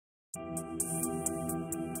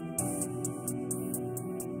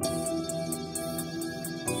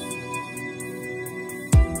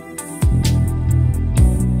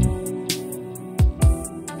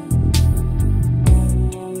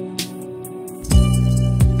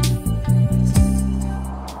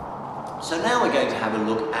have a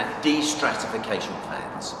look at destratification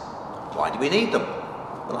fans. Why do we need them?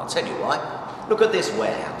 Well, I'll tell you why. Look at this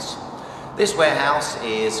warehouse. This warehouse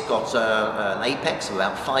is got an apex of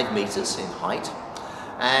about 5 meters in height,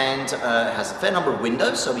 and it has a fair number of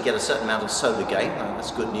windows, so we get a certain amount of solar gain.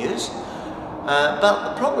 That's good news.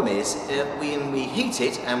 But the problem is, when we heat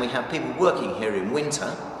it and we have people working here in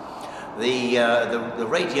winter, the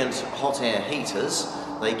radiant hot air heaters,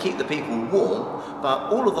 they keep the people warm,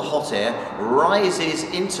 but all of the hot air rises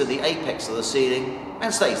into the apex of the ceiling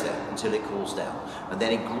and stays there until it cools down. And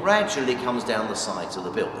then it gradually comes down the sides of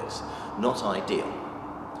the buildings. Not ideal.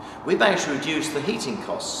 We managed to reduce the heating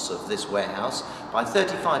costs of this warehouse by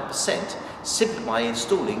 35% simply by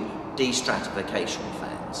installing destratification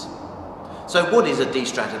fans. So what is a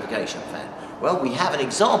destratification fan? Well, we have an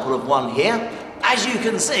example of one here. As you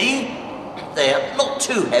can see, they're not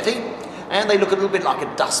too heavy and they look a little bit like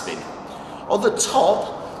a dustbin. On the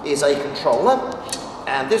top is a controller,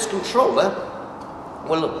 and this controller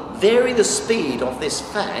will vary the speed of this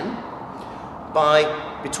fan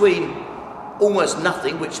by between almost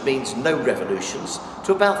nothing, which means no revolutions,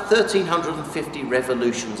 to about 1350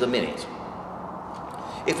 revolutions a minute.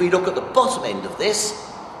 If we look at the bottom end of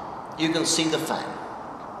this, you can see the fan.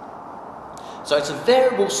 So it's a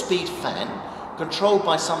variable speed fan controlled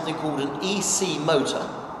by something called an EC motor,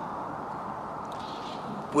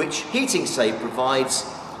 which HeatingSave provides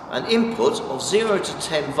an input of 0 to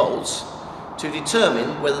 10 volts to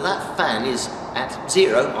determine whether that fan is at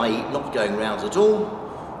 0, i.e. not going round at all,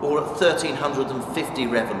 or at 1350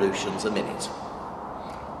 revolutions a minute.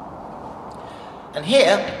 And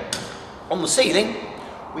here, on the ceiling,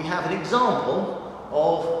 we have an example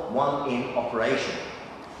of one in operation.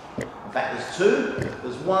 In fact, there's two.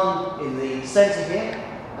 There's one in the centre here,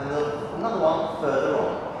 and another one further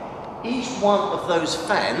on. Each one of those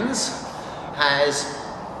fans has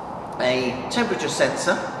a temperature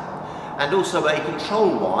sensor and also a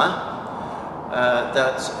control wire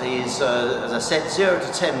that is, as I said, 0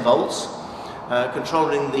 to 10 volts,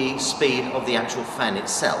 controlling the speed of the actual fan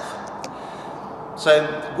itself. So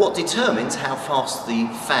what determines how fast the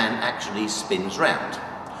fan actually spins round?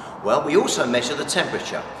 Well, we also measure the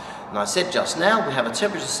temperature. And I said just now, we have a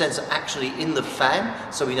temperature sensor actually in the fan,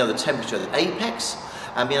 so we know the temperature of the apex,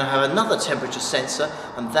 and we have another temperature sensor,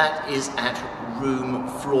 and that is at room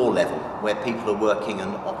floor level, where people are working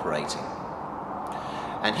and operating.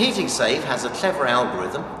 And HeatingSave has a clever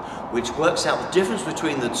algorithm which works out the difference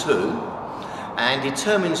between the two and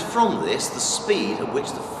determines from this the speed at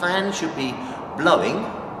which the fan should be blowing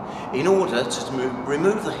in order to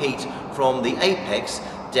remove the heat from the apex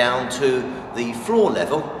down to the floor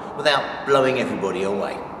level without blowing everybody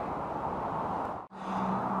away.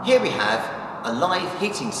 Here we have a live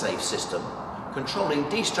HeatingSave system controlling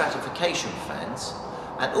destratification fans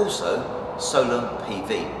and also solar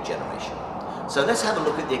PV generation. So let's have a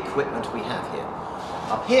look at the equipment we have here.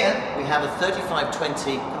 Up here we have a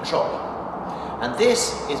 3520 controller, and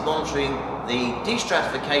this is monitoring the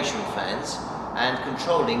destratification fans and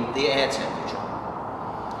controlling the air temperature.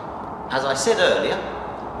 As I said earlier,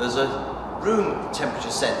 there's a room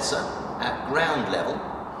temperature sensor at ground level,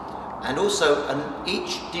 and also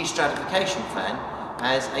each destratification fan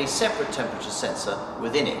has a separate temperature sensor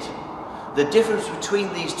within it. The difference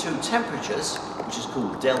between these two temperatures, which is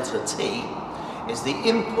called delta T, is the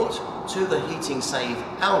input to the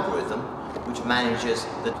HeatingSave algorithm, which manages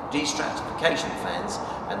the destratification fans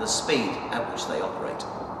and the speed at which they operate.